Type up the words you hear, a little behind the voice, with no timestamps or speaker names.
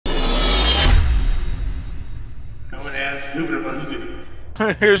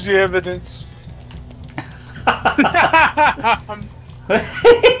Here's the evidence.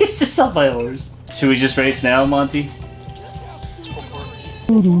 He's just on my horse. Should we just race now, Monty?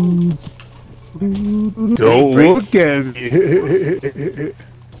 Don't look at me.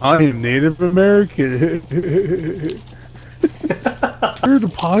 I am Native American. You're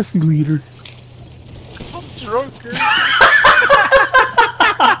the posse leader. I'm drunk.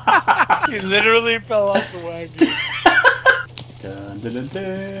 He literally fell off the wagon. Dun, dun, dun,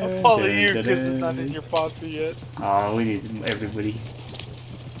 dun, I'll follow dun, you dun, because dun. it's not in your posse yet. Oh, we need everybody.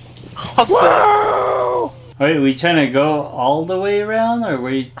 Also, Whoa! Wait, we trying to go all the way around, or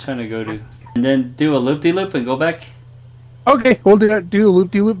where are you trying to go to? And then do a loop-de-loop and go back? Okay, we'll do that. Do a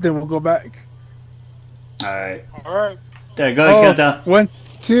loop-de-loop, then we'll go back. Alright. alright. There, go ahead, countdown. 1,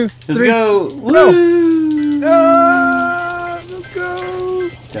 2, Let's 3. go! Go! Woo! Let's go!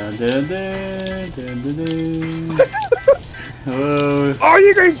 Dun, dun, dun, dun, dun, dun. Whoa. Oh,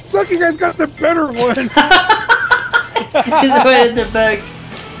 you guys suck! You guys got the better one! He's way in the back.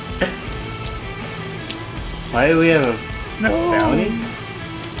 Why do we have a bounty?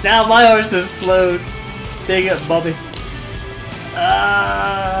 Now my horse is slowed. Dang it, Bobby.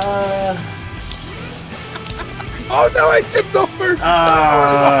 Oh no, I tipped over!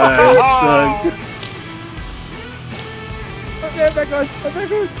 Sucks. Okay, I'm back on! I'm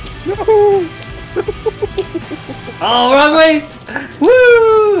back on! No! Oh, wrong way!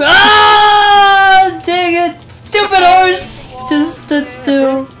 Woo! Ah! Dang it! Stupid horse! Just stood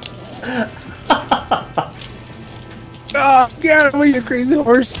still. Ah, get out of me, you crazy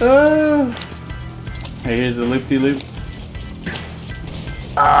horse! Hey, here's the loop-de-loop.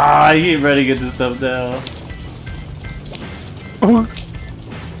 Ah, I keep ready to get this stuff down. Oh.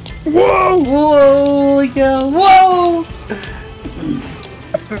 Whoa! Whoa! We go! Whoa!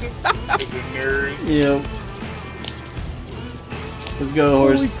 Yep. Let's go,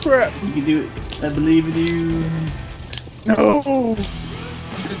 horse. Holy crap! You can do it. I believe in you. No! I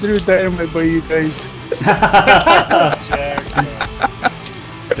threw dynamite by you guys.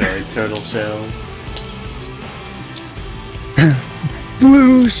 Story turtle shells.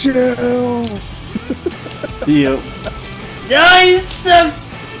 Blue shell! Yep. Nice!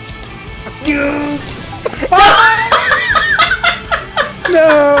 No,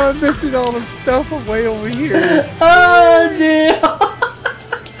 I'm missing all the stuff away over here. Oh, damn!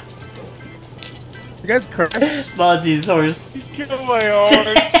 You guys crashed? Monty's horse. you killed my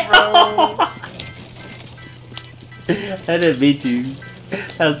horse, bro. I didn't mean to.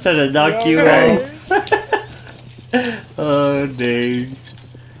 I was trying to knock you okay? off. Oh, dang.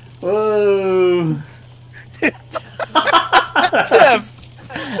 Whoa. Jeez.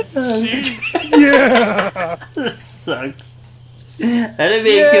 Yeah! This sucks. I didn't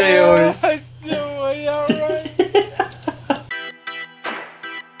mean to kill your horse. I